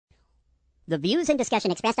The views and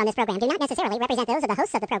discussion expressed on this program do not necessarily represent those of the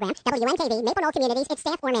hosts of the program, WNKV, Maple Knoll Communities, its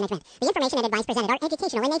staff, or management. The information and advice presented are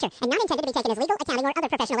educational in nature and not intended to be taken as legal, accounting, or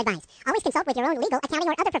other professional advice. Always consult with your own legal,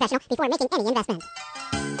 accounting, or other professional before making any investment.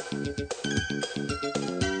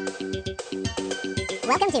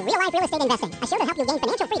 Welcome to Real Life Real Estate Investing, a show to help you gain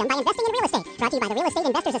financial freedom by investing in real estate. Brought to you by the Real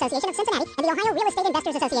Estate Investors Association of Cincinnati and the Ohio Real Estate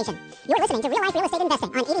Investors Association. You're listening to Real Life Real Estate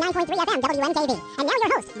Investing on 89.3 FM WNKV. And now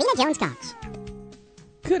your host, Vena Jones-Cox.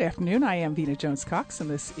 Good afternoon. I am Vena Jones-Cox, and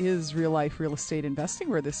this is Real Life Real Estate Investing,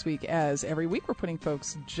 where this week, as every week, we're putting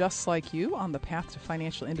folks just like you on the path to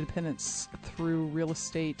financial independence through real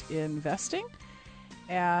estate investing.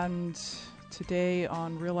 And today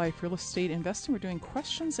on Real Life Real Estate Investing, we're doing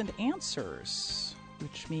questions and answers,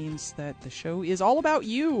 which means that the show is all about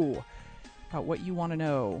you, about what you want to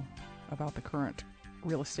know about the current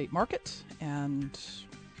real estate market and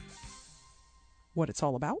what it's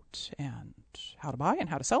all about and how to buy and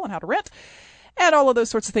how to sell and how to rent and all of those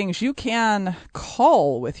sorts of things. You can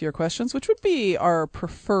call with your questions, which would be our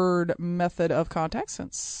preferred method of contact,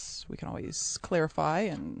 since we can always clarify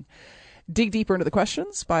and dig deeper into the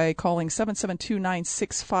questions by calling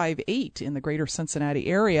 772-9658 in the greater Cincinnati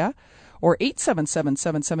area, or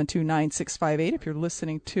 877-772-9658 if you're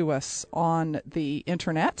listening to us on the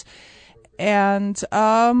internet. And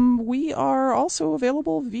we are also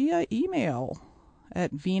available via email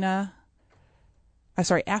at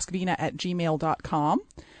askvena@gmail.com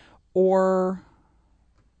or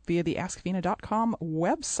via the askvena.com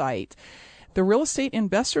website. The Real Estate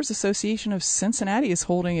Investors Association of Cincinnati is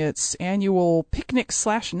holding its annual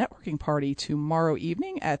picnic/networking party tomorrow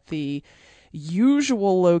evening at the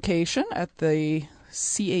usual location at the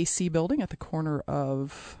CAC building at the corner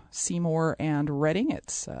of Seymour and Reading.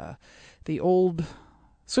 It's the old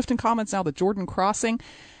Swifton Commons, now the Jordan Crossing.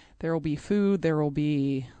 There will be food. There will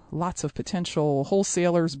be lots of potential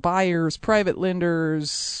wholesalers, buyers, private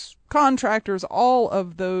lenders, contractors, all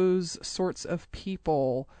of those sorts of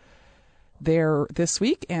people there this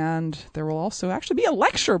week. And there will also actually be a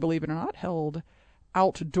lecture, believe it or not, held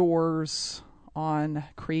outdoors on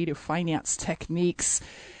creative finance techniques.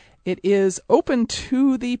 It is open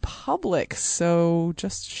to the public, so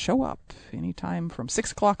just show up anytime from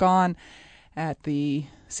 6 o'clock on at the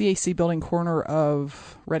CAC building, corner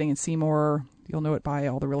of Reading and Seymour. You'll know it by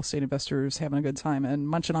all the real estate investors having a good time and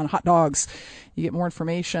munching on hot dogs. You get more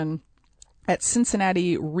information at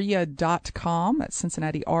CincinnatiREIA.com, at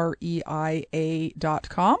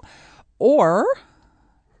CincinnatiREIA.com, or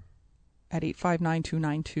at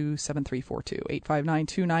 859-292-7342,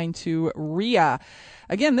 859-292-REIA.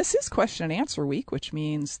 Again, this is question and answer week, which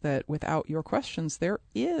means that without your questions, there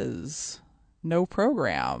is no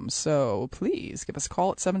program. So please give us a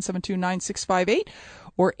call at 772-9658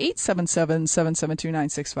 or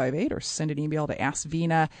 877-772-9658, or send an email to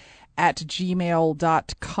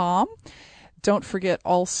askvena@gmail.com. Don't forget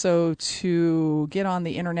also to get on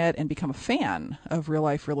the internet and become a fan of Real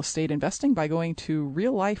Life Real Estate Investing by going to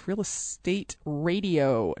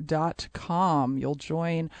realliferealestateradio.com. You'll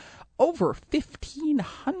join over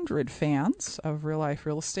 1,500 fans of Real Life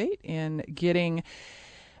Real Estate in getting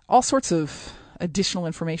all sorts of additional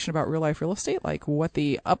information about real life real estate, like what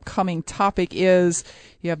the upcoming topic is.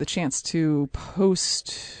 You have the chance to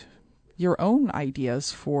post your own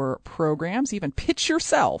ideas for programs, even pitch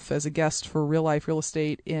yourself as a guest for Real Life Real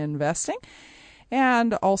Estate Investing.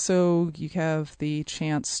 And also you have the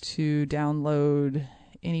chance to download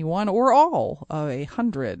any one or all of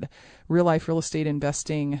 100 Real Life Real Estate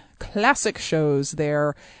Investing classic shows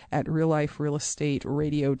there at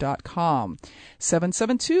realliferealestateradio.com.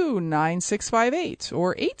 772-9658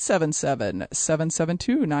 or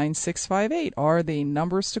 877-772-9658 are the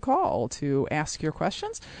numbers to call to ask your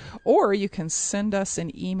questions. Or you can send us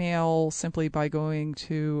an email simply by going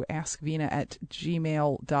to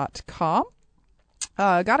askvena@gmail.com.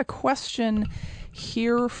 Got a question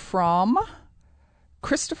here from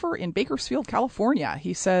Christopher in Bakersfield, California.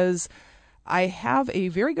 He says, I have a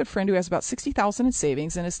very good friend who has about $60,000 in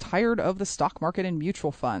savings and is tired of the stock market and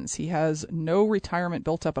mutual funds. He has no retirement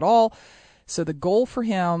built up at all, so the goal for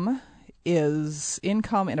him is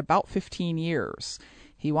income in about 15 years.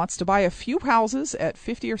 He wants to buy a few houses at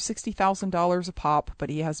 $50,000 or $60,000 a pop, but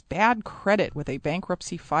he has bad credit with a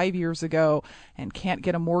bankruptcy 5 years ago and can't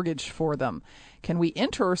get a mortgage for them. Can we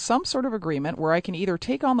enter some sort of agreement where I can either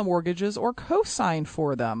take on the mortgages or co-sign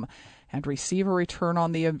for them and receive a return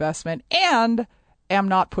on the investment and am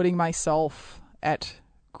not putting myself at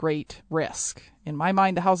great risk? In my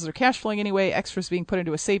mind, the houses are cash flowing anyway, extras being put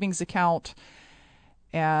into a savings account,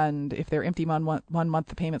 and if they're empty 1 month,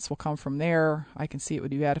 the payments will come from there. I can see it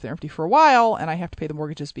would be bad if they're empty for a while and I have to pay the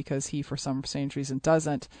mortgages because he, for some strange reason,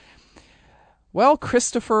 doesn't. Well,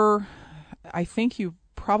 Christopher, I think you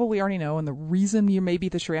probably already know, and the reason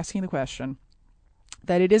that you're asking the question,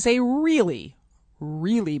 that it is a really,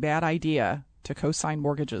 really bad idea to co-sign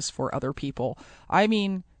mortgages for other people. I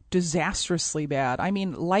mean, disastrously bad. I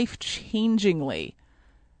mean, life-changingly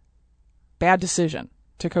bad decision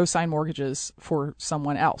to co-sign mortgages for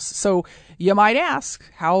someone else. So you might ask,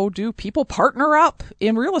 how do people partner up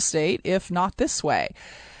in real estate if not this way?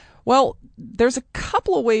 Well, there's a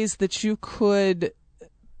couple of ways that you could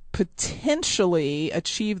potentially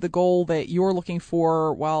achieve the goal that you're looking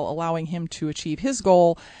for while allowing him to achieve his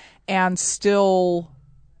goal and still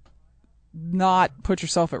not put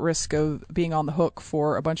yourself at risk of being on the hook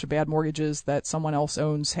for a bunch of bad mortgages that someone else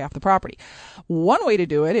owns half the property. One way to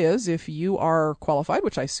do it is, if you are qualified,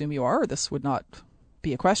 which I assume you are, this would not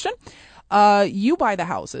be a question, you buy the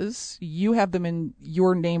houses, you have them in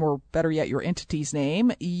your name, or better yet, your entity's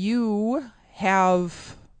name. You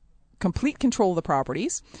have complete control of the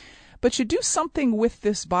properties, but you do something with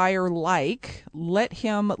this buyer like let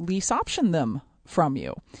him lease option them from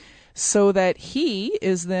you, so that he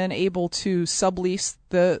is then able to sublease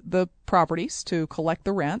the properties to collect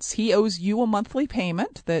the rents. He owes you a monthly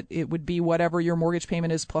payment that it would be whatever your mortgage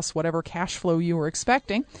payment is plus whatever cash flow you were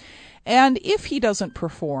expecting. And if he doesn't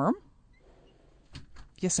perform,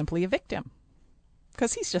 you simply evict him,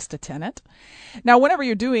 because he's just a tenant. Now, whenever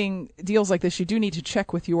you're doing deals like this, you do need to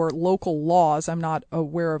check with your local laws. I'm not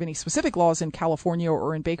aware of any specific laws in California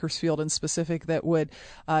or in Bakersfield in specific that would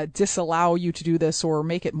disallow you to do this or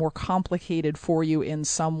make it more complicated for you in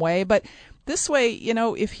some way. But this way,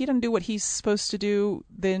 if he doesn't do what he's supposed to do,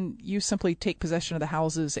 then you simply take possession of the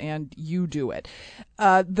houses and you do it.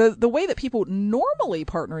 The way that people normally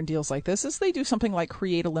partner in deals like this is they do something like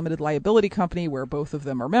create a limited liability company where both of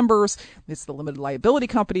them are members. It's the limited liability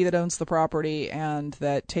company that owns the property and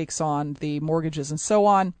that takes on the mortgages and so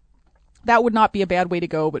on. That would not be a bad way to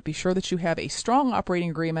go, but be sure that you have a strong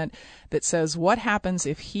operating agreement that says what happens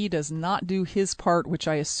if he does not do his part, which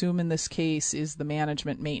I assume in this case is the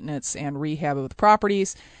management, maintenance, and rehab of the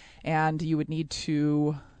properties. And you would need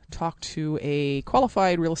to talk to a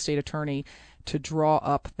qualified real estate attorney to draw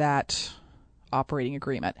up that operating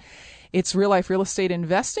agreement. It's Real Life Real Estate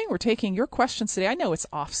Investing. We're taking your questions today. I know it's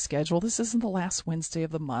off schedule. This isn't the last Wednesday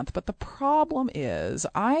of the month, but the problem is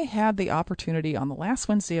I had the opportunity on the last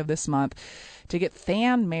Wednesday of this month to get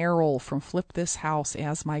Than Merrill from Flip This House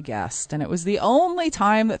as my guest, and it was the only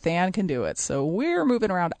time that Than can do it. So we're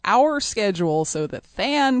moving around our schedule so that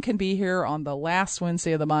Than can be here on the last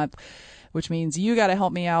Wednesday of the month, which means you got to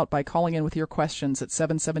help me out by calling in with your questions at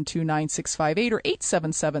 772-9658 or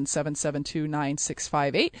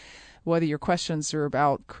 877-772-9658. Whether your questions are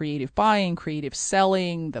about creative buying, creative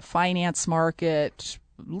selling, the finance market,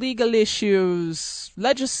 legal issues,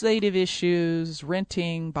 legislative issues,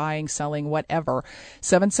 renting, buying, selling, whatever.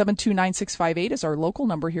 772-9658 is our local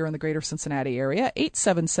number here in the greater Cincinnati area.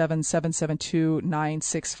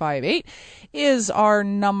 877-772-9658 is our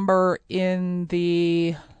number in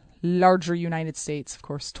the larger United States, of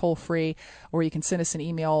course, toll free, or you can send us an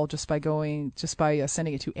email just by sending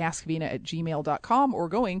it to askvina@gmail.com or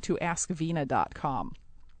going to askvina.com.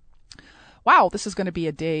 Wow, this is going to be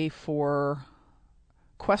a day for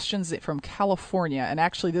questions from California, and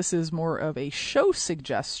actually this is more of a show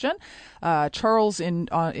suggestion. Charles in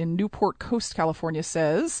Newport Coast, California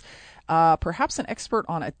says, perhaps an expert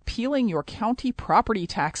on appealing your county property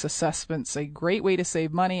tax assessments. A great way to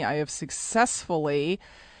save money. I have successfully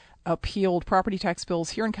appealed property tax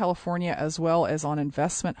bills here in California as well as on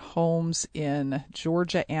investment homes in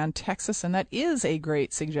Georgia and Texas, and that is a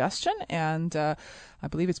great suggestion, and I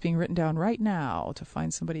believe it's being written down right now to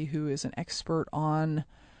find somebody who is an expert on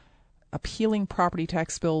appealing property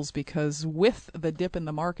tax bills, because with the dip in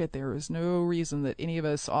the market, there is no reason that any of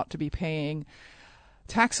us ought to be paying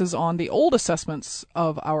taxes on the old assessments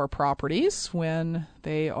of our properties when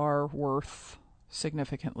they are worth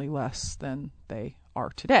significantly less than they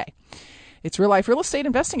are today. It's Real Life Real Estate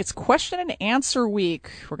Investing. It's question and answer week.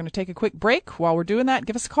 We're going to take a quick break. While we're doing that,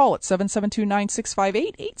 give us a call at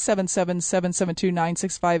 772-9658,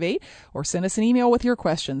 877-772-9658, or send us an email with your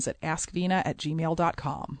questions at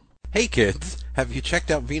askvina@gmail.com. Hey kids, have you checked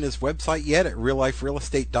out Vina's website yet at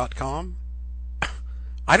realliferealestate.com?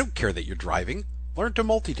 I don't care that you're driving. Learn to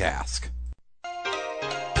multitask.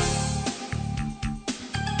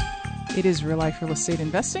 It is Real Life Real Estate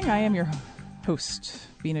Investing. I am your host,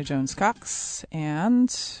 Vina Jones-Cox,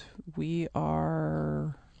 and we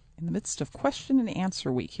are in the midst of question and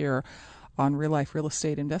answer week here on Real Life Real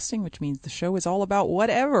Estate Investing, which means the show is all about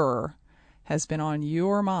whatever has been on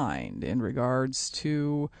your mind in regards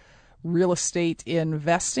to real estate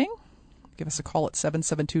investing. You give us a call at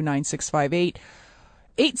 772-9658,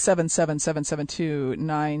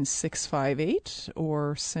 877-772-9658,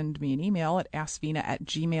 or send me an email at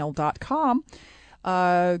askvina@gmail.com.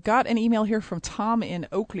 Got an email here from Tom in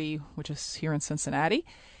Oakley, which is here in Cincinnati.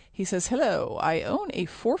 He says, hello, I own a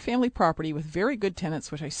 4-family property with very good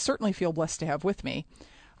tenants, which I certainly feel blessed to have with me.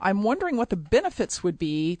 I'm wondering what the benefits would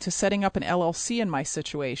be to setting up an LLC in my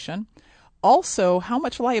situation. Also, how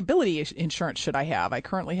much liability insurance should I have? I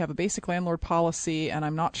currently have a basic landlord policy, and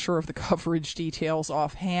I'm not sure of the coverage details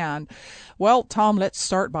offhand. Well, Tom, let's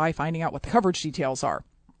start by finding out what the coverage details are.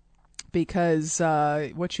 Because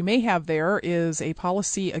what you may have there is a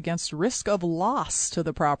policy against risk of loss to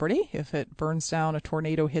the property. If it burns down, a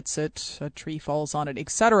tornado hits it, a tree falls on it,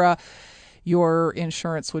 etc., your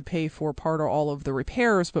insurance would pay for part or all of the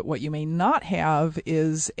repairs. But what you may not have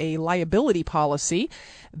is a liability policy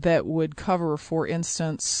that would cover, for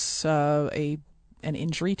instance, an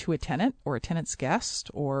injury to a tenant or a tenant's guest,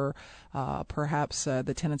 or perhaps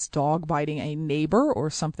the tenant's dog biting a neighbor or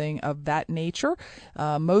something of that nature.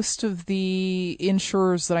 Most of the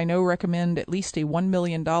insurers that I know recommend at least a $1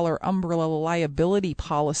 million umbrella liability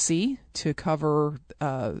policy to cover,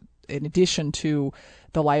 in addition to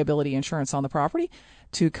the liability insurance on the property,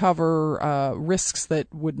 to cover risks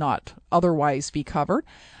that would not otherwise be covered.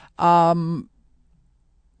 And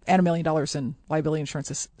 $1 million in liability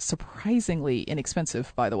insurance is surprisingly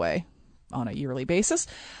inexpensive, by the way, on a yearly basis.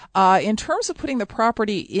 In terms of putting the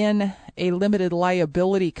property in a limited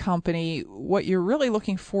liability company, what you're really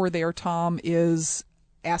looking for there, Tom, is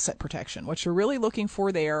asset protection. What you're really looking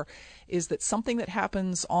for there is that something that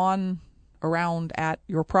happens around at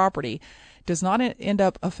your property does not end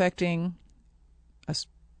up affecting us.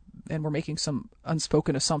 And we're making some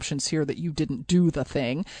unspoken assumptions here that you didn't do the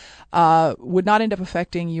thing, would not end up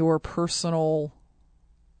affecting your personal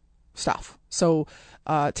stuff. So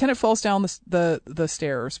tenant falls down the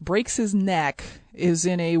stairs, breaks his neck, is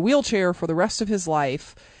in a wheelchair for the rest of his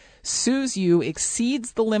life, sues you,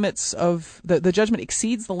 exceeds the limits of the judgment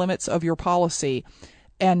exceeds the limits of your policy,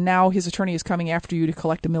 and now his attorney is coming after you to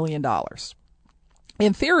collect $1 million.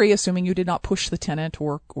 In theory, assuming you did not push the tenant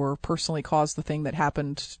or personally cause the thing that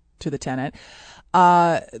happened to the tenant,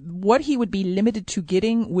 what he would be limited to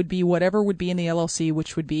getting would be whatever would be in the LLC,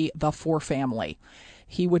 which would be the 4-family.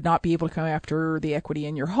 He would not be able to come after the equity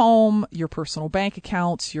in your home, your personal bank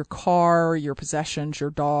accounts, your car, your possessions, your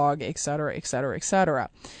dog, etc., etc., etc.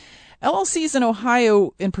 LLCs in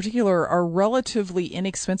Ohio, in particular, are relatively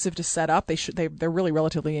inexpensive to set up. They're really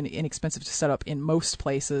relatively inexpensive to set up in most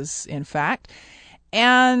places, in fact.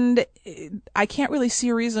 And I can't really see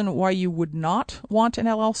a reason why you would not want an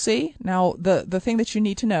LLC. Now, the thing that you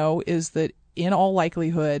need to know is that in all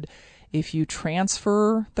likelihood, if you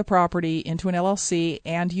transfer the property into an LLC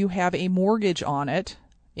and you have a mortgage on it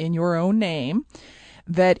in your own name,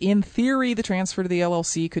 that in theory the transfer to the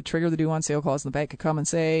LLC could trigger the due on sale clause, and the bank could come and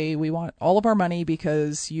say, we want all of our money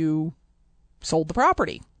because you sold the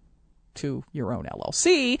property to your own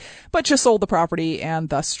LLC, but you sold the property and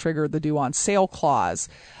thus triggered the due on sale clause.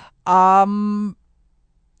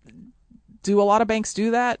 Do a lot of banks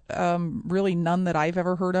do that? Really none that I've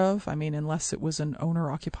ever heard of. I mean, unless it was an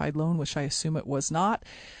owner-occupied loan, which I assume it was not.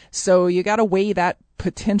 So you got to weigh that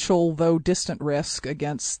potential, though distant, risk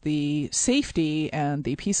against the safety and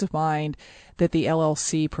the peace of mind that the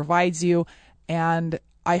LLC provides you. And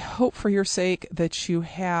I hope for your sake that you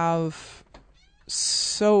have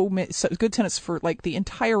so good tenants for like the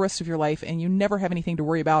entire rest of your life and you never have anything to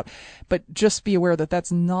worry about, but just be aware that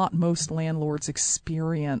that's not most landlords'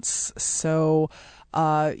 experience. So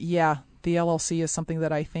the LLC is something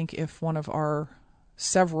that I think if one of our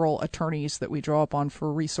several attorneys that we draw upon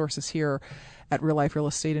for resources here at Real Life Real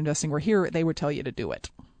Estate Investing were here, they would tell you to do it.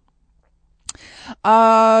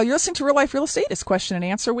 You're listening to Real Life Real Estate. It's question and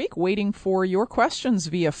answer week, waiting for your questions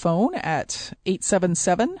via phone at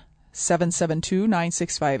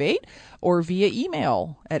 877-772-9658 or via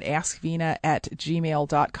email at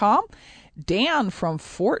askvina@gmail.com. Dan from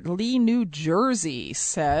Fort Lee, New Jersey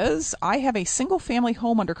says, I have a single-family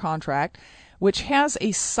home under contract which has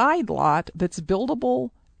a side lot that's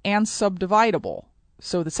buildable and subdividable.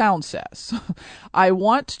 So the sound says, I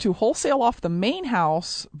want to wholesale off the main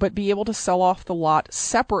house but be able to sell off the lot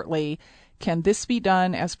separately. Can this be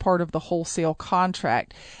done as part of the wholesale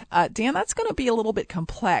contract? Dan, that's going to be a little bit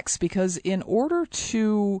complex because in order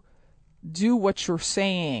to do what you're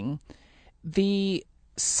saying, the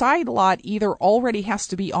side lot either already has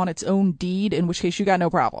to be on its own deed, in which case you got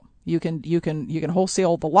no problem. You can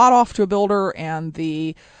wholesale the lot off to a builder and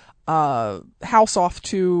the house off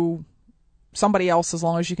to somebody else as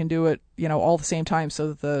long as you can do it, all at the same time so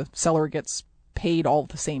that the seller gets paid all at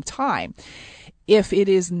the same time. If it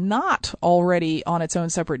is not already on its own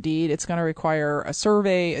separate deed, it's going to require a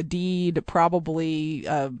survey, a deed, probably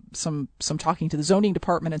some talking to the zoning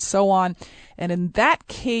department and so on. And in that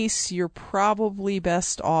case, you're probably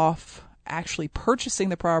best off actually purchasing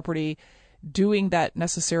the property, doing that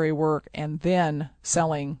necessary work, and then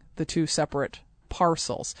selling the two separate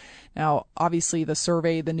parcels. Now, obviously, the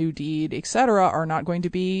survey, the new deed, etc., are not going to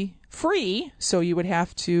be free, so you would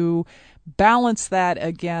have to balance that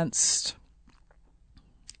against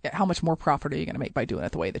how much more profit are you going to make by doing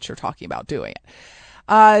it the way that you're talking about doing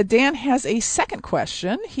it. Dan has a second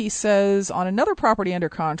question. He says, on another property under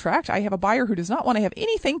contract, I have a buyer who does not want to have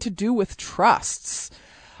anything to do with trusts.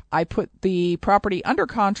 I put the property under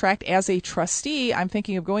contract as a trustee. I'm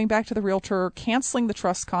thinking of going back to the realtor, canceling the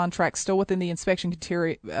trust contract still within the inspection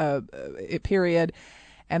period,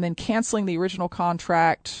 and then canceling the original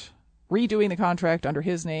contract, redoing the contract under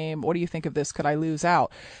his name. What do you think of this? Could I lose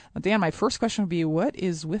out? Dan, my first question would be, what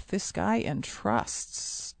is with this guy and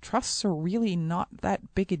trusts? Trusts are really not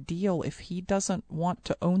that big a deal. If he doesn't want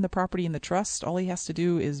to own the property in the trust, all he has to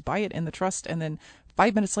do is buy it in the trust, and then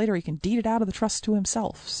 5 minutes later he can deed it out of the trust to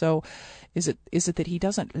himself. So is it that he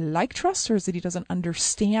doesn't like trusts, or is it he doesn't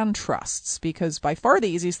understand trusts? Because by far the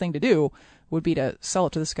easiest thing to do would be to sell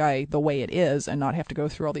it to this guy the way it is and not have to go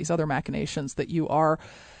through all these other machinations that you are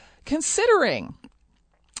considering.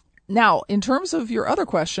 Now, in terms of your other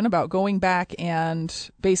question about going back and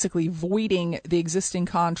basically voiding the existing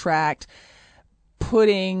contract,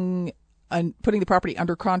 putting the property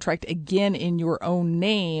under contract again in your own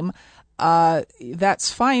name,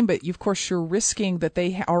 that's fine, but of course you're risking that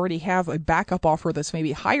they already have a backup offer that's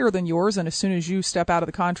maybe higher than yours, and as soon as you step out of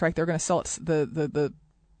the contract, they're going to sell it. The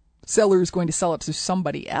seller is going to sell it to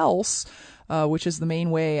somebody else, which is the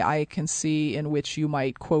main way I can see in which you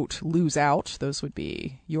might, quote, lose out. Those would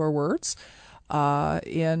be your words,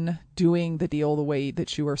 in doing the deal the way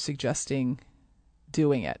that you are suggesting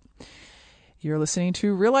doing it. You're listening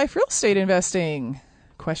to Real Life Real Estate Investing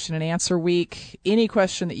Question and Answer Week. Any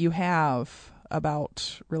question that you have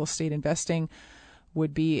about real estate investing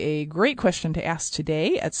would be a great question to ask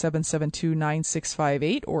today at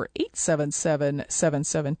 772-9658 or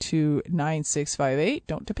 877-772-9658.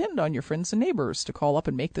 Don't depend on your friends and neighbors to call up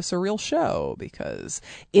and make this a real show, because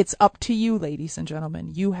it's up to you, ladies and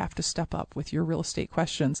gentlemen. You have to step up with your real estate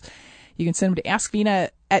questions. You can send them to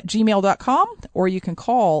askvina@gmail.com, or you can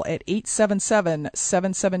call at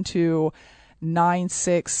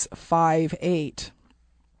 877-772-9658.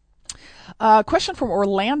 Question from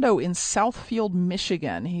Orlando in Southfield,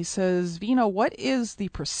 Michigan. He says, Vina, what is the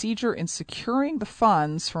procedure in securing the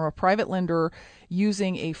funds from a private lender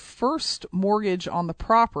using a first mortgage on the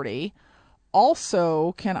property?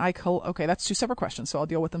 Also, can I okay, that's two separate questions, so I'll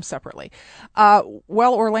deal with them separately.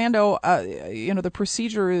 Well, Orlando, the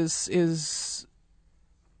procedure is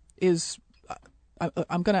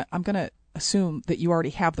I'm gonna assume that you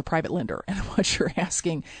already have the private lender, and what you're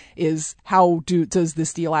asking is does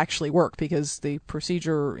this deal actually work? Because the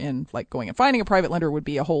procedure in like going and finding a private lender would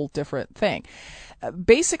be a whole different thing.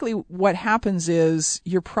 Basically, what happens is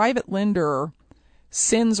your private lender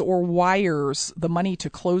sends or wires the money to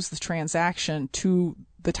close the transaction to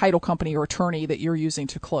the title company or attorney that you're using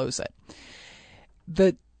to close it.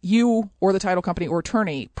 You or the title company or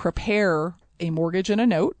attorney prepare a mortgage and a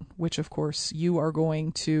note, which of course you are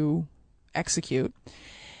going to execute.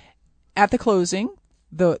 At the closing,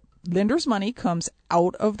 the lender's money comes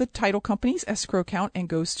out of the title company's escrow account and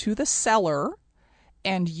goes to the seller,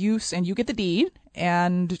 and you get the deed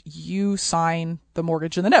and you sign the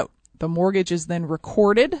mortgage and the note. The mortgage is then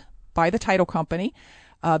recorded by the title company.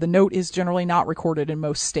 The note is generally not recorded in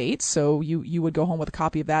most states, so you would go home with a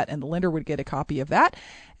copy of that, and the lender would get a copy of that.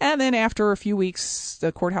 And then after a few weeks,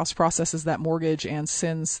 the courthouse processes that mortgage and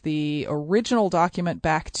sends the original document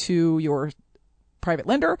back to your private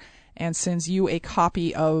lender and sends you a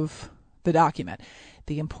copy of the document.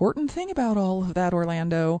 The important thing about all of that,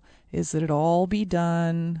 Orlando, is that it all be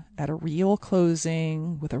done at a real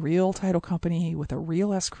closing with a real title company, with a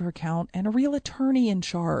real escrow account, and a real attorney in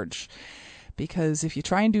charge. Because if you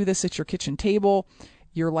try and do this at your kitchen table,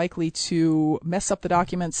 you're likely to mess up the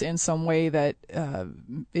documents in some way that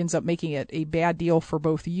ends up making it a bad deal for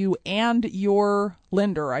both you and your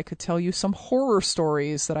lender. I could tell you some horror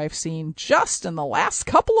stories that I've seen just in the last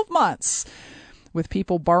couple of months with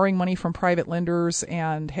people borrowing money from private lenders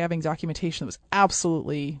and having documentation that was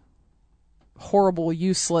absolutely horrible,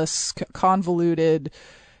 useless, convoluted,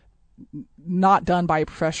 not done by a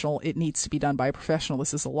professional. It needs to be done by a professional.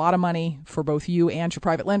 This is a lot of money for both you and your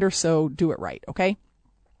private lender, so do it right, okay?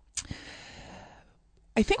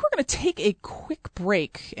 I think we're going to take a quick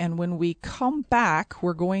break, and when we come back,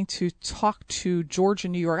 we're going to talk to George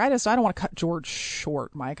in New York. I don't want to cut George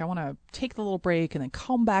short, Mike. I want to take the little break and then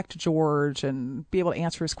come back to George and be able to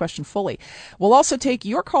answer his question fully. We'll also take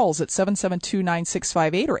your calls at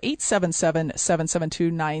 772-9658 or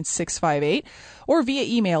 877-772-9658 or via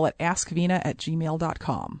email at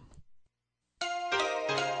askvina@gmail.com.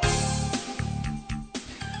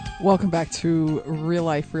 Welcome back to Real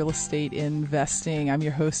Life Real Estate Investing. I'm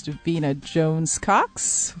your host, Vina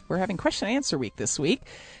Jones-Cox. We're having question and answer week this week,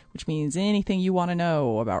 which means anything you want to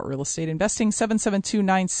know about real estate investing,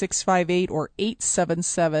 772-9658 or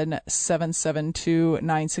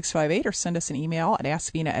 877-772-9658, or send us an email at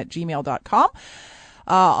askvina@gmail.com.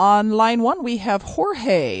 On line one, we have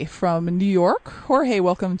Jorge from New York. Jorge,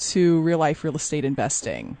 welcome to Real Life Real Estate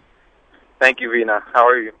Investing. Thank you, Vina. How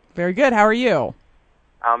are you? Very good. How are you?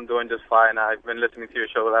 I'm doing just fine. I've been listening to your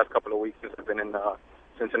show the last couple of weeks since I've been in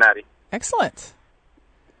Cincinnati. Excellent.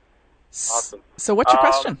 Awesome. So what's your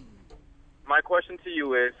question? My question to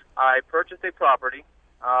you is, I purchased a property.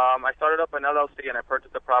 I started up an LLC and I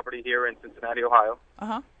purchased a property here in Cincinnati, Ohio.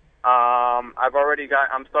 Uh-huh. I'm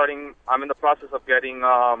in the process of getting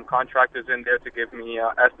contractors in there to give me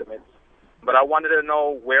estimates. But I wanted to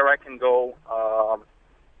know where I can go,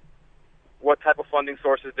 what type of funding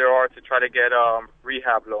sources there are to try to get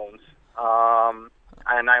rehab loans. And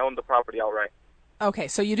I own the property outright. Okay,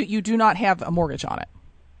 so you do not have a mortgage on it?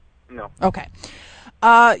 No. Okay.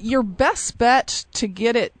 Your best bet to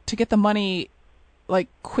get the money like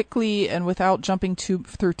quickly and without jumping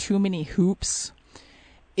through too many hoops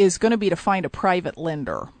is going to be to find a private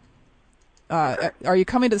lender. Are you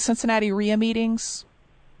coming to the Cincinnati RIA meetings?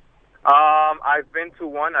 I've been to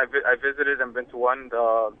one. I visited and been to one.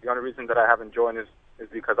 The only reason that I haven't joined is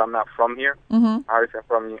because I'm not from here. Mm-hmm. Obviously,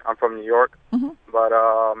 I'm from New York. Mm-hmm. But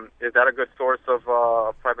is that a good source of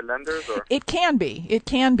private lenders? Or? It can be.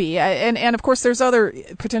 And of course, there's other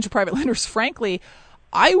potential private lenders. Frankly,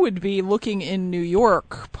 I would be looking in New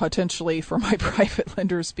York potentially for my private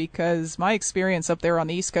lenders, because my experience up there on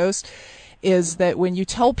the East Coast is that when you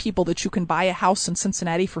tell people that you can buy a house in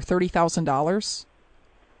Cincinnati for $30,000,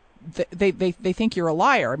 they think you're a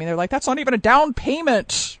liar. I mean, they're like, that's not even a down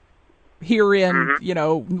payment here in,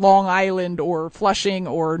 Long Island or Flushing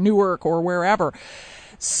or Newark or wherever.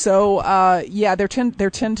 So,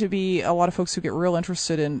 there tend to be a lot of folks who get real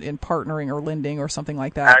interested in partnering or lending or something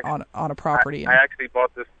like that on a property. I actually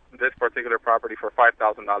bought this particular property for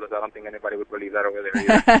 $5,000. I don't think anybody would believe that over there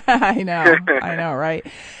either. I know, right?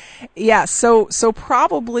 Yeah, so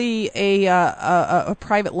probably a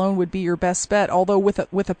private loan would be your best bet. Although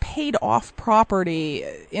with a paid off property,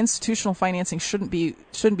 institutional financing shouldn't be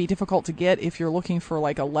difficult to get if you're looking for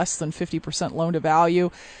like a less than 50% loan to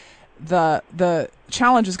value. The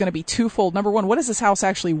challenge is going to be twofold. Number one, what is this house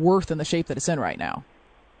actually worth in the shape that it's in right now?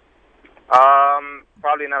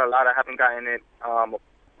 Probably not a lot. I haven't gotten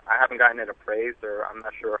it appraised, or I'm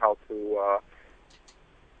not sure how to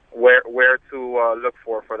where to look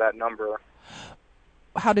for that number.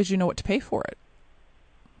 How did you know what to pay for it?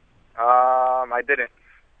 I didn't.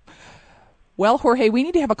 Well, Jorge, we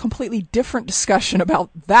need to have a completely different discussion about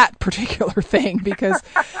that particular thing, because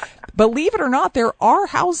believe it or not, there are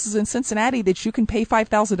houses in Cincinnati that you can pay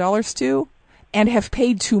 $5,000 to and have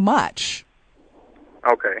paid too much.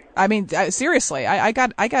 Okay. I mean, seriously, I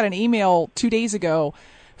got an email 2 days ago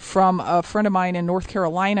from a friend of mine in North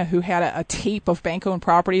Carolina who had a tape of bank-owned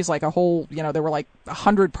properties, like a whole, there were like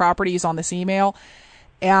 100 properties on this email,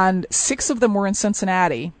 and 6 of them were in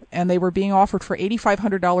Cincinnati, and they were being offered for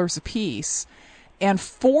 $8,500 a piece. And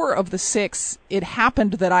 4 of the 6, it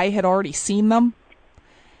happened that I had already seen them.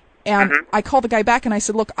 And I called the guy back and I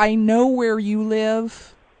said, look, I know where you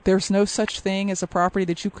live. There's no such thing as a property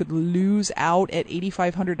that you could lose out at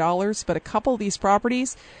 $8,500. But a couple of these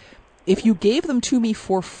properties, if you gave them to me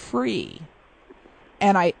for free,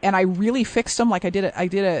 and I really fixed them, like I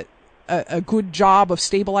did a good job of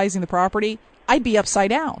stabilizing the property, I'd be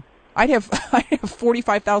upside down. I'd have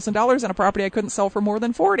 $45,000 in a property I couldn't sell for more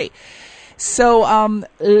than $40,000. So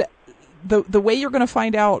the way you're going to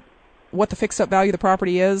find out what the fixed up value of the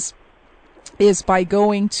property is by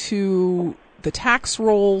going to the tax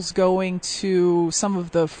rolls, going to some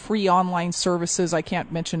of the free online services. I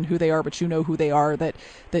can't mention who they are, but you know who they are, that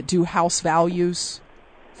do house values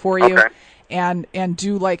for you. Okay. And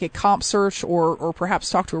do like a comp search, or perhaps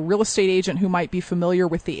talk to a real estate agent who might be familiar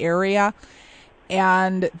with the area.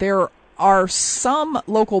 And there are some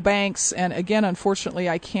local banks, and again, unfortunately,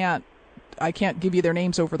 I can't give you their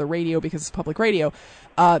names over the radio because it's public radio,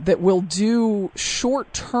 that will do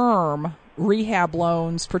short-term rehab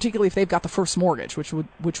loans, particularly if they've got the first mortgage, which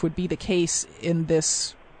would be the case in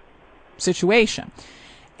this situation.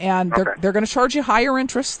 And they're going to charge you higher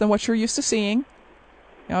interest than what you're used to seeing.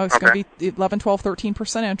 It's going to be 11, 12,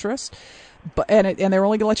 13% interest. And they're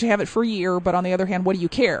only going to let you have it for a year. But on the other hand, what do you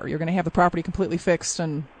care? You're going to have the property completely fixed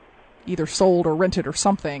and either sold or rented or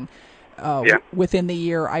something within the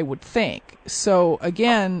year, I would think. So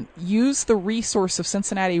again, use the resource of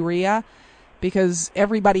Cincinnati REIA, because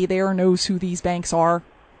everybody there knows who these banks are.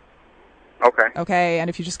 Okay. And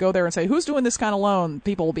if you just go there and say, who's doing this kind of loan,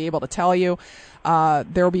 people will be able to tell you.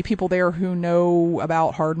 There will be people there who know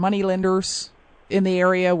about hard money lenders in the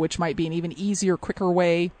area, which might be an even easier, quicker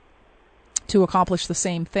way to accomplish the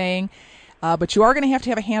same thing. But you are going to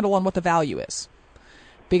have a handle on what the value is.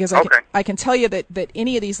 Because I can tell you that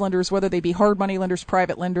any of these lenders, whether they be hard money lenders,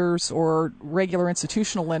 private lenders, or regular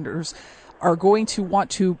institutional lenders, are going to want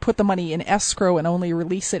to put the money in escrow and only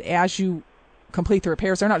release it as you complete the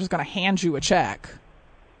repairs. They're not just going to hand you a check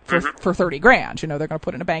for $30,000. They're going to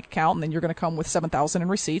put it in a bank account, and then you're going to come with $7,000 in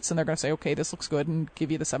receipts, and they're going to say, okay, this looks good, and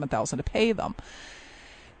give you the $7,000 to pay them.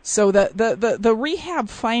 So the rehab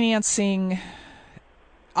financing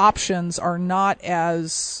options are not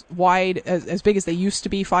as wide, as big as they used to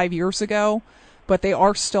be 5 years ago, but they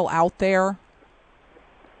are still out there.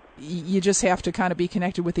 You just have to kind of be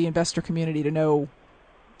connected with the investor community to know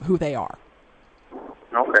who they are.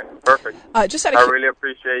 Okay, perfect. I really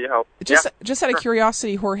appreciate your help. Just out of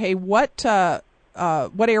curiosity, Jorge, what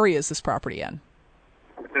area is this property in?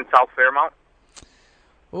 It's in South Fairmount.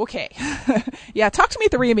 Okay. Yeah, talk to me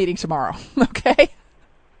at the REIA meeting tomorrow, okay?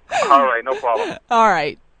 All right, no problem. All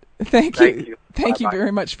right. Thank you. Thank you Bye-bye.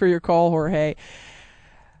 very much for your call, Jorge.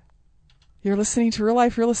 You're listening to Real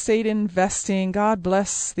Life Real Estate Investing. God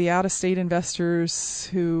bless the out-of-state investors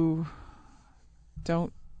who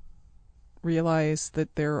don't realize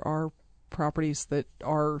that there are properties that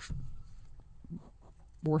are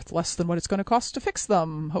worth less than what it's going to cost to fix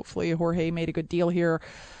them. Hopefully, Jorge made a good deal here.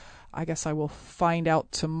 I guess I will find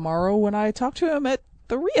out tomorrow when I talk to him at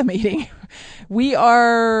the REIA meeting. We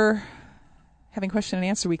are having question and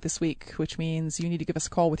answer week this week, which means you need to give us a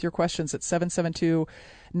call with your questions at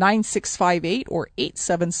 772-9658 or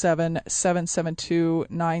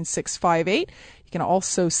 877-772-9658. You can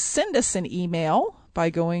also send us an email by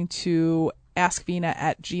going to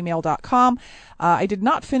askvina@gmail.com. I did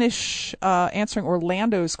not finish answering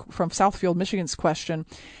Orlando's from Southfield, Michigan's question.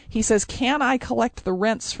 He says, can I collect the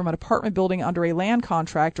rents from an apartment building under a land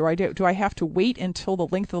contract, or do I have to wait until the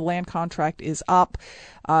length of the land contract is up?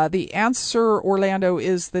 The answer, Orlando,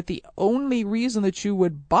 is that the only reason that you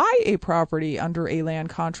would buy a property under a land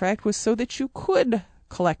contract was so that you could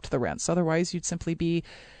collect the rents. Otherwise, you'd simply be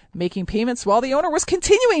making payments while the owner was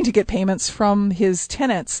continuing to get payments from his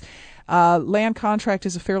tenants. Land contract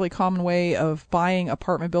is a fairly common way of buying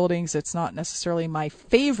apartment buildings. It's not necessarily my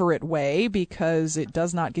favorite way because it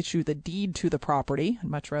does not get you the deed to the property. I'd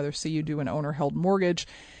much rather see you do an owner-held mortgage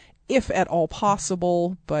if at all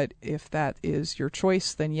possible. But if that is your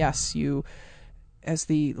choice, then yes, you, as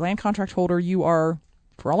the land contract holder, you are,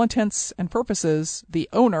 for all intents and purposes, the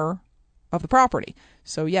owner of the property.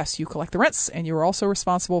 So yes, you collect the rents, and you are also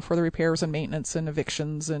responsible for the repairs and maintenance and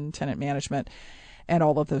evictions and tenant management and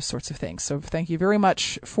all of those sorts of things. So thank you very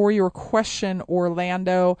much for your question,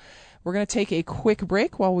 Orlando. We're going to take a quick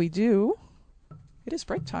break. While we do, it is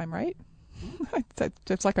break time, right?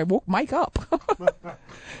 It's like I woke Mike up.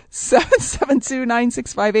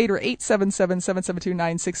 772-9658 or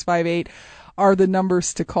 877-772-9658 are the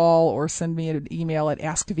numbers to call, or send me an email at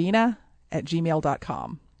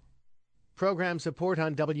askvina@gmail.com. Program support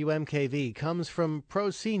on WMKV comes from Pro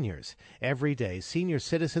Seniors. Every day, senior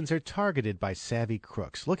citizens are targeted by savvy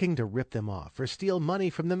crooks looking to rip them off or steal money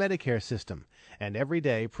from the Medicare system. And every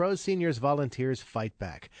day, Pro Seniors volunteers fight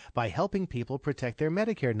back by helping people protect their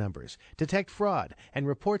Medicare numbers, detect fraud, and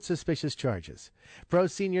report suspicious charges. Pro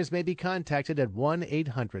Seniors may be contacted at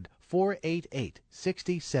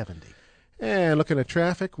 1-800-488-6070. And looking at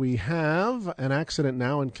traffic, we have an accident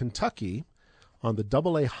now in Kentucky on the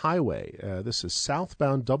AA highway. This is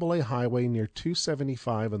southbound AA highway near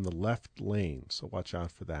 275 in the left lane, so watch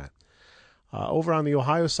out for that. Over on the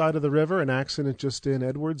Ohio side of the river, an accident just in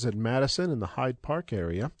Edwards and Madison in the Hyde Park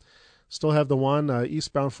area. Still have the one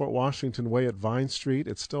eastbound Fort Washington Way at Vine Street.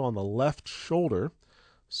 It's still on the left shoulder,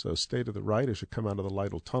 so stay to the right as you come out of the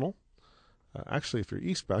Lytle Tunnel. Actually, if you're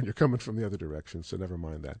eastbound, you're coming from the other direction, so never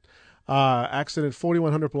mind that. Accident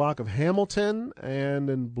 4100 block of Hamilton, and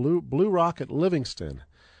in Blue Rock at Livingston.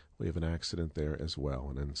 We have an accident there as well.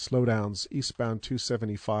 And then slowdowns eastbound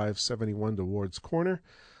 275, 71 to Ward's Corner.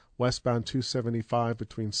 Westbound 275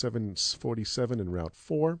 between 747 and Route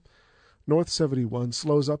 4. North 71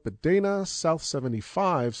 slows up at Dana. South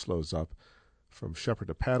 75 slows up from Shepherd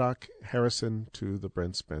to Paddock, Harrison to the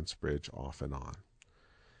Brent Spence Bridge, off and on.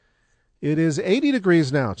 It is 80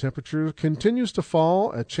 degrees now. Temperature continues to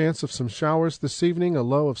fall. A chance of some showers this evening. A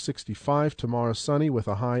low of 65. Tomorrow sunny with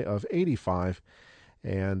a high of 85.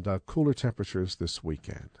 And cooler temperatures this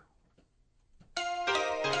weekend.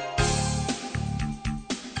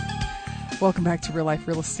 Welcome back to Real Life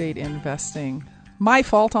Real Estate Investing. My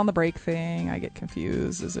fault on the break thing. I get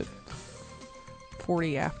confused. Is it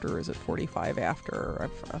 40 after? Is it 45 after?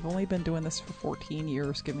 I've only been doing this for 14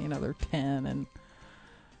 years. Give me another 10 and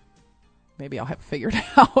maybe I'll have it figured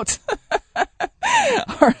out.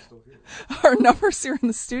 Our numbers here in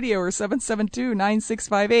the studio are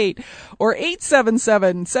 772-9658 or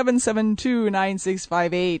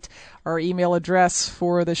 877-772-9658. Our email address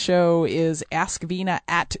for the show is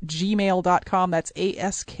askvena@gmail.com. That's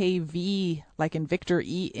ASKV, like in Victor,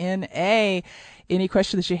 ENA. Any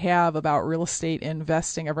question that you have about real estate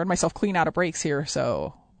investing? I've run myself clean out of breaks here,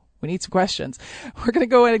 so we need some questions. We're going to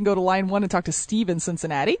go ahead and go to line 1 and talk to Steve in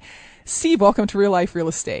Cincinnati. Steve, welcome to Real Life Real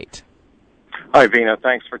Estate. Hi, Vena.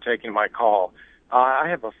 Thanks for taking my call. I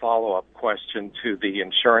have a follow-up question to the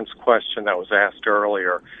insurance question that was asked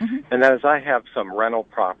earlier, and that is I have some rental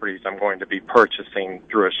properties I'm going to be purchasing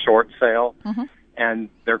through a short sale, and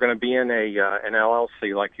they're going to be in an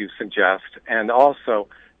LLC like you suggest. And also,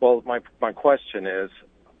 well, my question is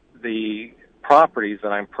the properties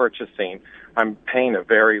that I'm purchasing, I'm paying a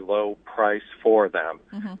very low price for them.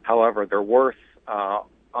 However, they're worth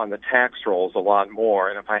on the tax rolls a lot more,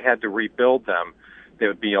 and if I had to rebuild them, they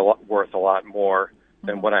would be worth a lot more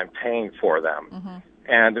than what I'm paying for them.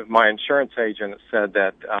 And my insurance agent said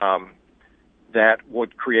that that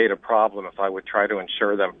would create a problem if I would try to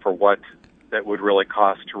insure them for what that would really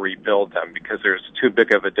cost to rebuild them, because there's too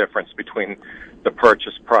big of a difference between the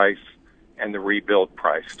purchase price and the rebuild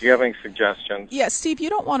price. Do you have any suggestions? Yeah, Steve, you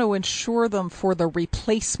don't want to insure them for the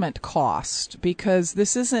replacement cost, because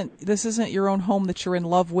this isn't your own home that you're in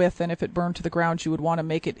love with, and if it burned to the ground, you would want to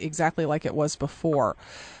make it exactly like it was before.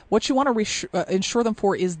 What you want to insure them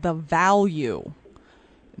for is the value,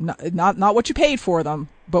 not what you paid for them,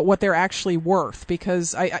 but what they're actually worth,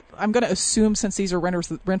 because I'm going to assume, since these are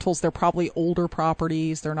rentals, they're probably older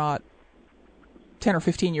properties. They're not 10 or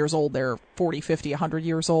 15 years old. They're 40, 50, 100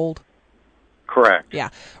 years old. Correct. Yeah.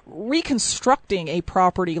 Reconstructing a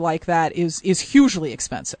property like that is hugely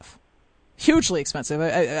expensive. Hugely expensive.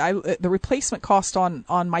 The replacement cost on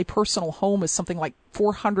my personal home is something like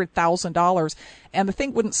 $400,000, and the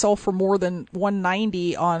thing wouldn't sell for more than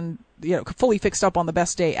 $190 on, fully fixed up on the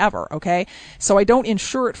best day ever. Okay, so I don't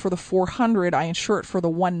insure it for the $400. I insure it for the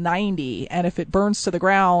 $190, and if it burns to the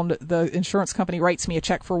ground, the insurance company writes me a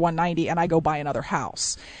check for $190, and I go buy another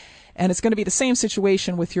house. And it's going to be the same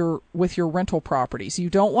situation with your rental properties. You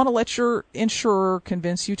don't want to let your insurer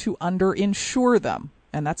convince you to underinsure them.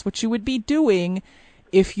 And that's what you would be doing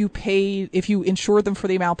if you insure them for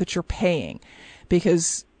the amount that you're paying.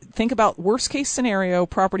 Because think about worst case scenario,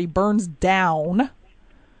 property burns down.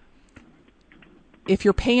 If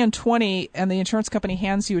you're paying $20 and the insurance company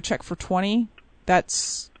hands you a check for $20,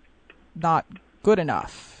 that's not good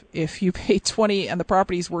enough. If you pay $20 and the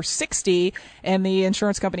property's worth $60 and the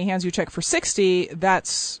insurance company hands you a check for $60,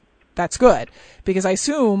 that's good. Because I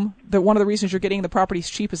assume that one of the reasons you're getting the properties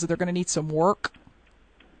cheap is that they're going to need some work.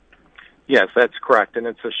 Yes, that's correct. And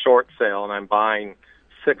it's a short sale, and I'm buying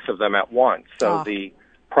 6 of them at once. So the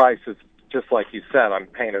price is, just like you said, I'm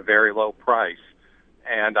paying a very low price.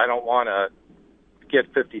 And I don't want to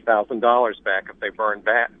get $50,000 back if they burn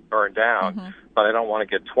down, but I don't want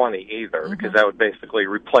to get 20 either, because that would basically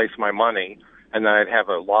replace my money, and then I'd have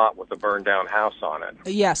a lot with a burned down house on it.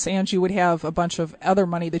 Yes, and you would have a bunch of other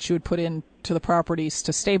money that you would put into the properties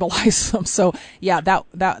to stabilize them. So yeah,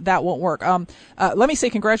 that won't work. Let me say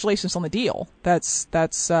congratulations on the deal. That's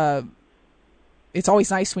it's always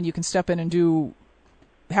nice when you can step in and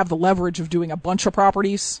have the leverage of doing a bunch of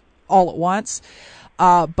properties all at once.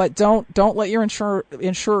 But don't let your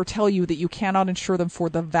insurer tell you that you cannot insure them for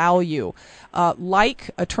the value. Like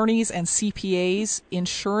attorneys and CPAs,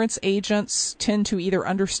 insurance agents tend to either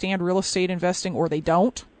understand real estate investing or they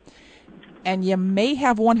don't. And you may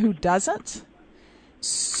have one who doesn't.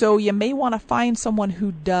 So you may want to find someone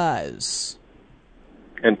who does.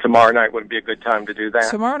 And tomorrow night would be a good time to do that?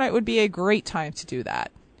 Tomorrow night would be a great time to do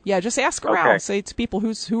that. Yeah, just ask around. Okay. Say to people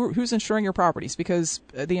who's insuring your properties, because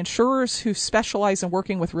the insurers who specialize in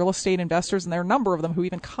working with real estate investors, and there are a number of them who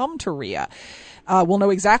even come to RIA, will know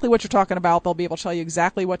exactly what you're talking about. They'll be able to tell you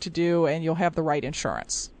exactly what to do, and you'll have the right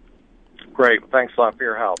insurance. Great. Thanks a lot for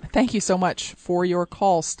your help. Thank you so much for your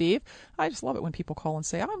call, Steve. I just love it when people call and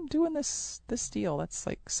say, I'm doing this deal. That's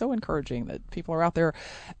like so encouraging that people are out there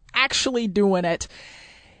actually doing it.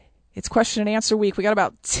 It's question and answer week. We got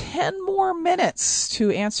about 10 more minutes to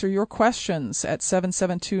answer your questions at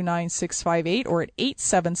 772-9658 or at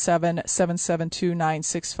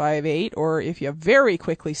 877-772-9658, or if you very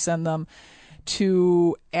quickly send them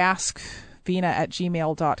to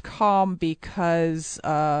askvina@gmail.com, because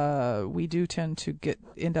we do tend to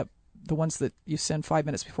end up the ones that you send 5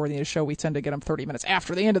 minutes before the end of the show, we tend to get them 30 minutes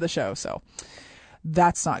after the end of the show, so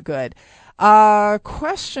that's not good.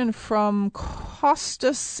 Question from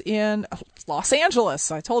Costas in Los Angeles.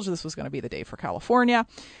 I told you this was going to be the day for California.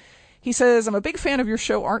 He says, I'm a big fan of your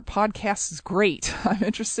show. Aren't podcasts great? I'm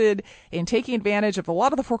interested in taking advantage of a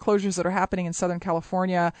lot of the foreclosures that are happening in Southern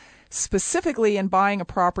California, specifically in buying a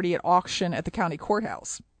property at auction at the county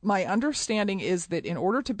courthouse. My understanding is that in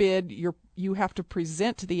order to bid, you have to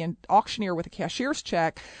present to the auctioneer with a cashier's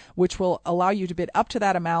check, which will allow you to bid up to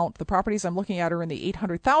that amount. The properties I'm looking at are in the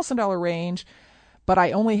 $800,000 range, but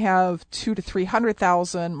I only have $200,000 to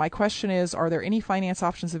 $300,000. My question is, are there any finance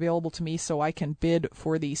options available to me so I can bid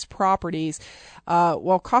for these properties?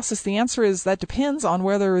 Well, Costas, the answer is that depends on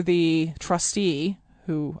whether the trustee,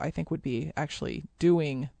 who I think would be actually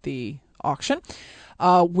doing the auction,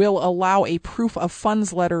 will allow a proof of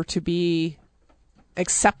funds letter to be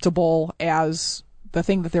acceptable as the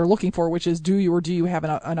thing that they're looking for, which is do you have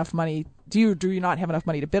enough money? Do you not have enough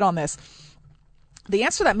money to bid on this? The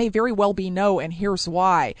answer to that may very well be no, and here's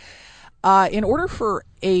why. In order for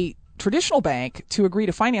a traditional bank to agree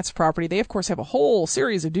to finance a property, they of course have a whole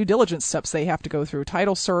series of due diligence steps they have to go through: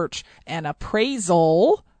 title search, an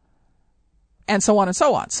appraisal, and so on and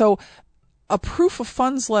so on. So a proof of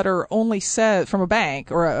funds letter only says from a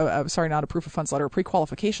bank, or not a proof of funds letter, a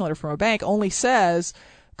pre-qualification letter from a bank only says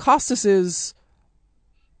Costas is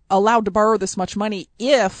allowed to borrow this much money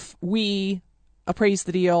if we appraise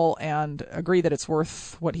the deal and agree that it's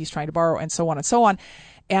worth what he's trying to borrow, and so on and so on.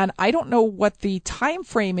 And I don't know what the time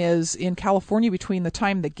frame is in California between the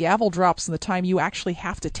time the gavel drops and the time you actually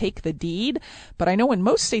have to take the deed. But I know in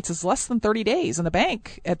most states it's less than 30 days. And the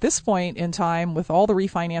bank at this point in time, with all the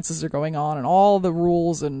refinances that are going on and all the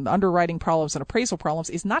rules and underwriting problems and appraisal problems,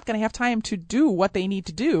 is not going to have time to do what they need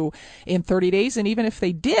to do in 30 days. And even if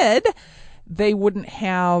they did, they wouldn't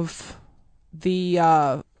have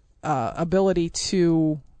the ability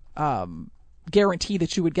to guarantee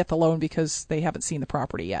that you would get the loan because they haven't seen the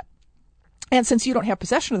property yet. And since you don't have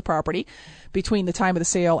possession of the property between the time of the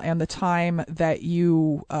sale and the time that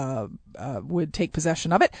you would take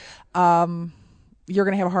possession of it, you're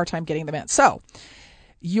going to have a hard time getting them in. So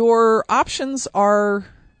your options are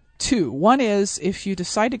two. One is, if you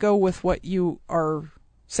decide to go with what you are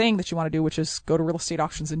saying that you want to do, which is go to real estate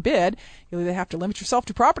auctions and bid, you'll either have to limit yourself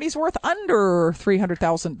to properties worth under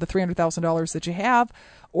 $300,000 that you have,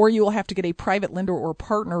 or you will have to get a private lender or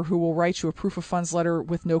partner who will write you a proof of funds letter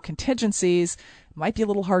with no contingencies. It might be a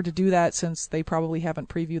little hard to do that since they probably haven't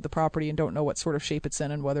previewed the property and don't know what sort of shape it's in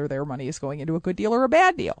and whether their money is going into a good deal or a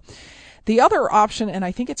bad deal. The other option, and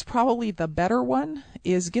I think it's probably the better one,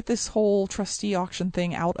 is get this whole trustee auction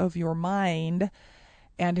thing out of your mind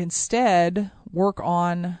and instead work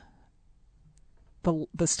on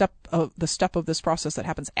the step of this process that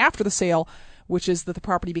happens after the sale, which is that the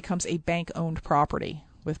property becomes a bank-owned property.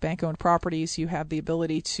 With bank-owned properties, you have the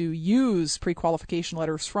ability to use pre-qualification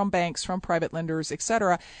letters from banks, from private lenders,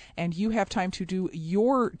 etc., and you have time to do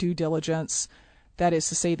your due diligence, that is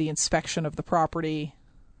to say, the inspection of the property,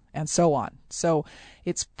 and so on. So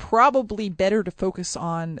it's probably better to focus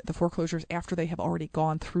on the foreclosures after they have already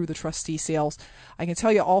gone through the trustee sales. I can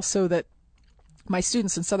tell you also that my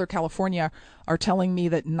students in Southern California are telling me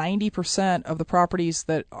that 90% of the properties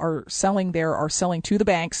that are selling there are selling to the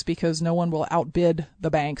banks because no one will outbid the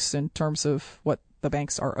banks in terms of what the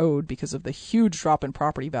banks are owed because of the huge drop in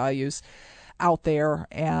property values out there,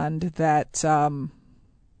 and that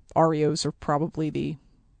REOs are probably the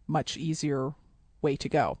much easier way to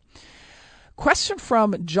go. Question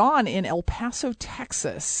from John in El Paso,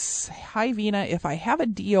 Texas. Hi, Vina. If I have a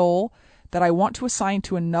deal that I want to assign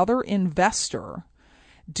to another investor,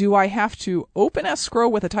 do I have to open escrow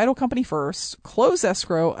with a title company first, close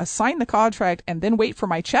escrow, assign the contract, and then wait for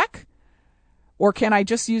my check? Or can I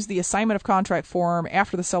just use the assignment of contract form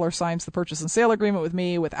after the seller signs the purchase and sale agreement with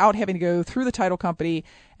me without having to go through the title company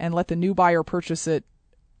and let the new buyer purchase it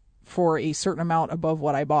for a certain amount above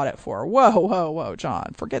what I bought it for? Whoa,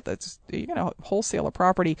 John. Forget that. You're going to wholesale a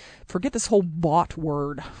property. Forget this whole bought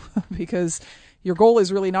word because your goal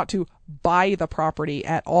is really not to buy the property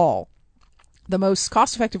at all. The most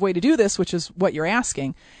cost-effective way to do this, which is what you're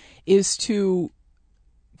asking, is to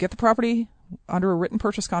get the property under a written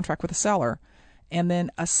purchase contract with a seller and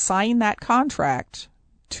then assign that contract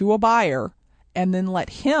to a buyer and then let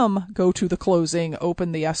him go to the closing,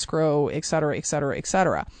 open the escrow, et cetera, et cetera, et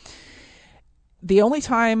cetera. The only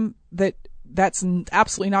time that that's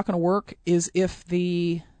absolutely not going to work is if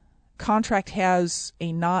the contract has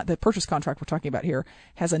the purchase contract we're talking about here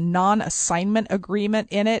has a non-assignment agreement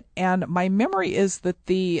in it. And my memory is that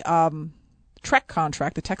the TREC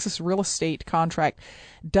contract, the Texas real estate contract,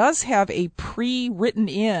 does have a pre-written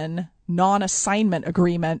in non-assignment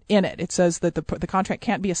agreement in it. It says that the contract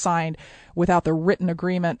can't be assigned without the written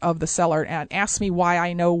agreement of the seller. And ask me why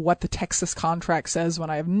I know what the Texas contract says when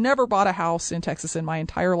I have never bought a house in Texas in my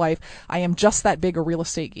entire life. I am just that big a real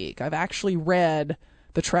estate geek. I've actually read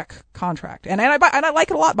the TREC contract. And I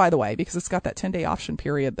like it a lot, by the way, because it's got that 10-day option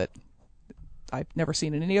period that I've never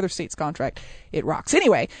seen in any other state's contract. It rocks.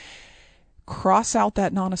 Anyway, cross out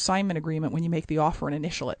that non-assignment agreement when you make the offer and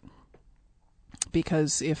initial it.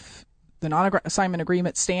 Because if the non-assignment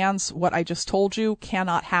agreement stands, what I just told you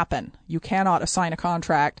cannot happen. You cannot assign a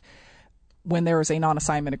contract when there is a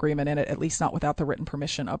non-assignment agreement in it, at least not without the written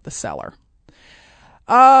permission of the seller.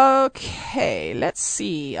 Okay, let's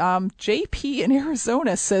see. JP in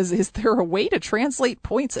Arizona says, is there a way to translate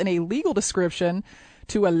points in a legal description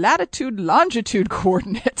to a latitude-longitude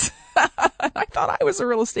coordinate? I thought I was a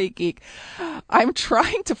real estate geek. I'm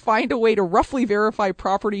trying to find a way to roughly verify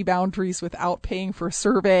property boundaries without paying for a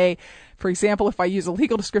survey. For example, if I use a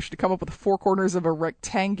legal description to come up with the four corners of a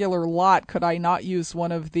rectangular lot, could I not use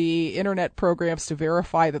one of the internet programs to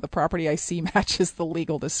verify that the property I see matches the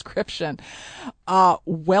legal description?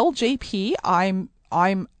 Well, JP,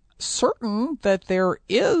 I'm certain that there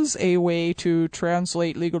is a way to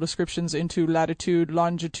translate legal descriptions into latitude,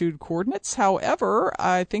 longitude coordinates. However,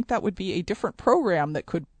 I think that would be a different program that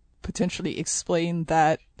could potentially explain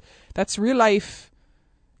that. That's real life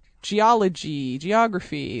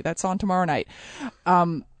geography. That's on tomorrow night.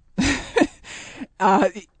 The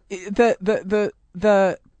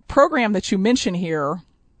program that you mention here,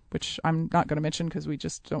 which I'm not going to mention because we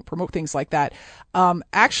just don't promote things like that,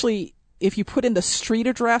 actually, if you put in the street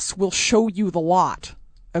address, will show you the lot.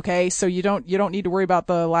 Okay, so you don't need to worry about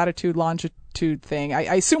the latitude, longitude thing. I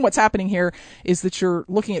assume what's happening here is that you're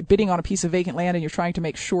looking at bidding on a piece of vacant land and you're trying to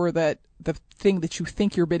make sure that the thing that you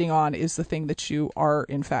think you're bidding on is the thing that you are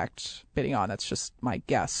in fact bidding on. That's just my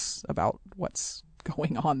guess about what's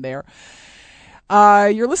going on there.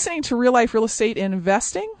 You're listening to Real Life Real Estate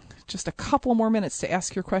Investing. Just a couple more minutes to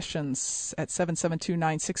ask your questions at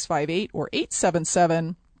 772-9658 or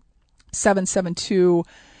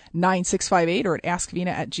 877-772-9658 or at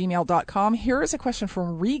askvina@gmail.com. Here is a question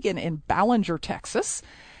from Regan in Ballinger, Texas,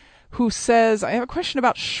 who says, I have a question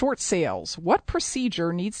about short sales. What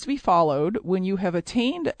procedure needs to be followed when you have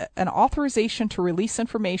attained an authorization to release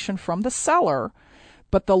information from the seller,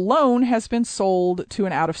 but the loan has been sold to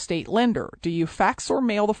an out-of-state lender? Do you fax or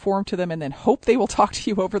mail the form to them and then hope they will talk to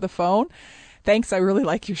you over the phone? Thanks, I really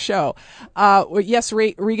like your show. Yes,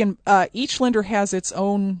 Regan, each lender has its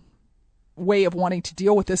own way of wanting to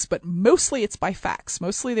deal with this, but mostly it's by fax.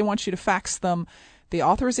 Mostly they want you to fax them the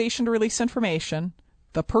authorization to release information,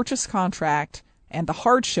 the purchase contract, and the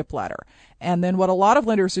hardship letter. And then what a lot of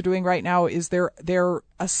lenders are doing right now is they're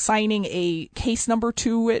assigning a case number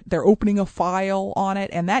to it. They're opening a file on it,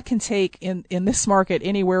 and that can take in this market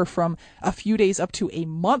anywhere from a few days up to a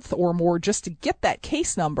month or more just to get that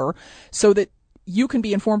case number so that you can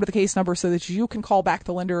be informed of the case number so that you can call back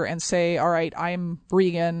the lender and say, all right, I'm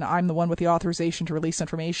Regan. I'm the one with the authorization to release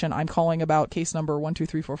information. I'm calling about case number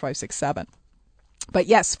 1234567. But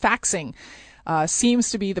yes, faxing seems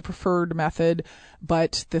to be the preferred method,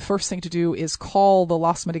 but the first thing to do is call the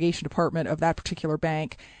loss mitigation department of that particular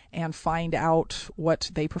bank and find out what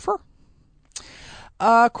they prefer.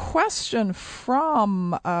 A question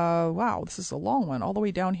from, wow, this is a long one, all the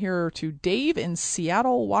way down here to Dave in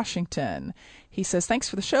Seattle, Washington. He says, thanks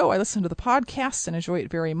for the show. I listen to the podcast and enjoy it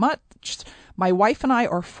very much. My wife and I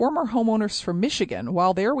are former homeowners from Michigan.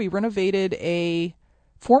 While there, we renovated a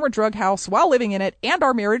former drug house while living in it, and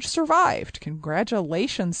our marriage survived.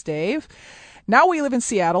 Congratulations, Dave. Now we live in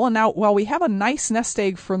Seattle, and now while we have a nice nest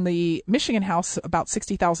egg from the Michigan house, about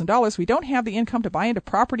 $60,000, we don't have the income to buy into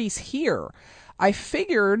properties here. I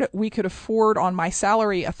figured we could afford on my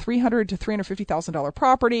salary a $300,000 to $350,000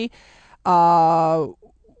 property, but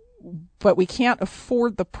we can't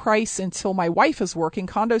afford the price until my wife is working.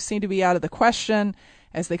 Condos seem to be out of the question,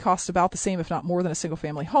 as they cost about the same, if not more, than a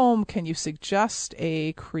single-family home. Can you suggest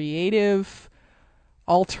a creative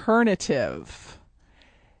alternative?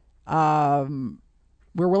 We're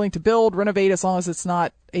willing to build, renovate, as long as it's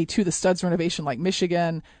not a to-the-studs renovation like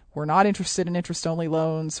Michigan. We're not interested in interest-only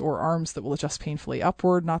loans or ARMs that will adjust painfully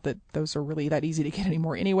upward. Not that those are really that easy to get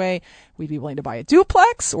anymore anyway. We'd be willing to buy a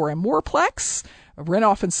duplex or a moreplex, rent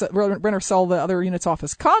or sell the other units off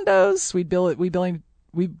as condos.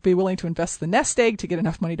 We'd be willing to invest the nest egg to get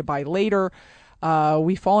enough money to buy later.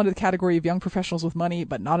 We fall into the category of young professionals with money,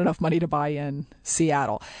 but not enough money to buy in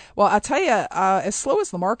Seattle. Well, I'll tell you, as slow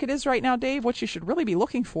as the market is right now, Dave, what you should really be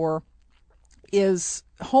looking for is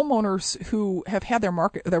homeowners who have had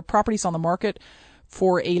their properties on the market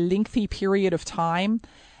for a lengthy period of time,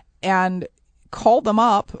 and call them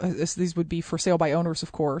up, as these would be for sale by owners,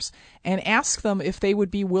 of course, and ask them if they would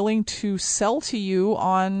be willing to sell to you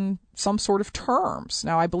on some sort of terms.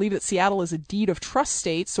 Now, I believe that Seattle is a deed of trust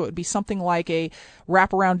state, so it would be something like a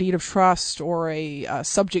wraparound deed of trust or a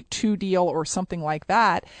subject to deal or something like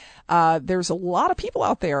that. There's a lot of people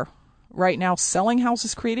out there right now selling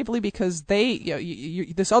houses creatively because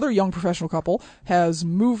this other young professional couple has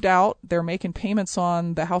moved out. They're making payments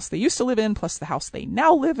on the house they used to live in plus the house they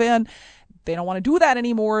now live in. They don't want to do that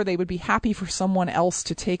anymore. They would be happy for someone else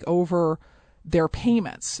to take over their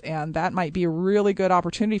payments, and that might be a really good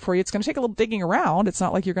opportunity for you. It's going to take a little digging around. It's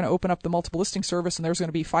not like you're going to open up the multiple listing service and there's going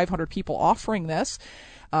to be 500 people offering this.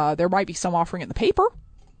 There might be some offering it in the paper.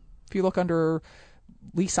 If you look under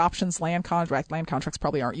lease options, land contracts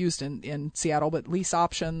probably aren't used in Seattle, but lease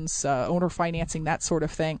options, owner financing, that sort of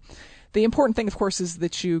thing. The important thing, of course, is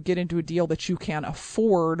that you get into a deal that you can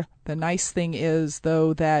afford. The nice thing is,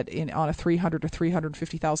 though, that on a $300,000 to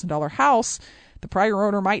 $350,000 house, the prior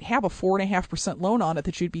owner might have a 4.5% loan on it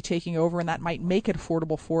that you'd be taking over, and that might make it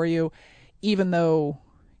affordable for you, even though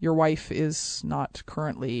your wife is not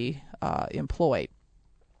currently employed.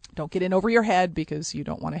 Don't get in over your head, because you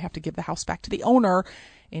don't want to have to give the house back to the owner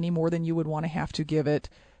any more than you would want to have to give it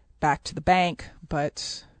back to the bank.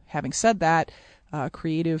 But having said that,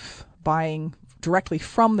 creative buying directly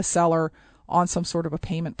from the seller on some sort of a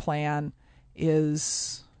payment plan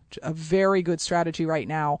is a very good strategy right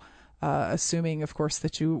now, assuming, of course,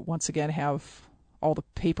 that you once again have all the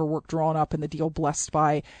paperwork drawn up and the deal blessed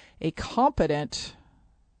by a competent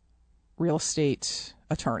real estate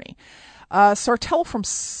attorney. Sartell from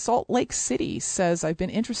Salt Lake City says, I've been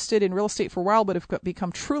interested in real estate for a while, but have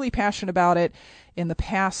become truly passionate about it in the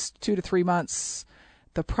past 2 to 3 months.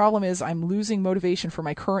 The problem is I'm losing motivation for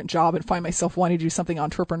my current job and find myself wanting to do something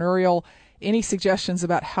entrepreneurial. Any suggestions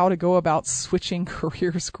about how to go about switching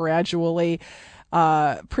careers gradually?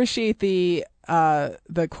 Appreciate the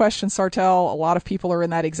question, Sartell. A lot of people are in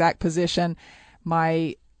that exact position.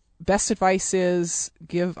 My best advice is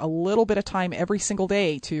give a little bit of time every single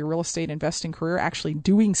day to your real estate investing career, actually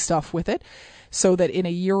doing stuff with it, so that in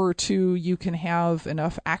a year or two you can have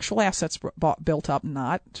enough actual assets built up,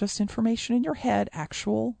 not just information in your head,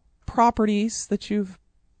 actual properties that you've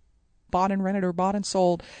bought and rented or bought and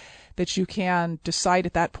sold, that you can decide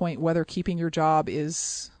at that point whether keeping your job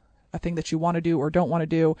is a thing that you want to do or don't want to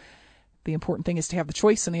do. The important thing is to have the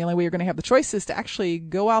choice, and the only way you're going to have the choice is to actually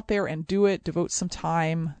go out there and do it, devote some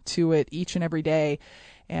time to it each and every day,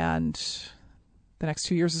 and the next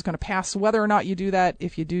 2 years is going to pass. Whether or not you do that,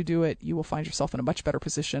 if you do it, you will find yourself in a much better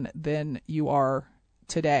position than you are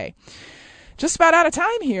today. Just about out of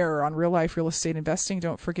time here on Real Life Real Estate Investing.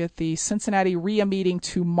 Don't forget the Cincinnati RIA meeting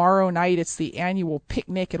tomorrow night. It's the annual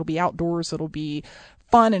picnic. It'll be outdoors. It'll be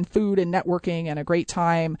fun and food and networking and a great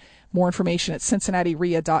time. More information at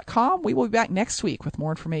CincinnatiRIA.com. We will be back next week with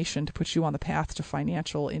more information to put you on the path to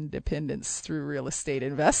financial independence through real estate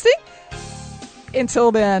investing.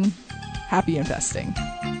 Until then, happy investing.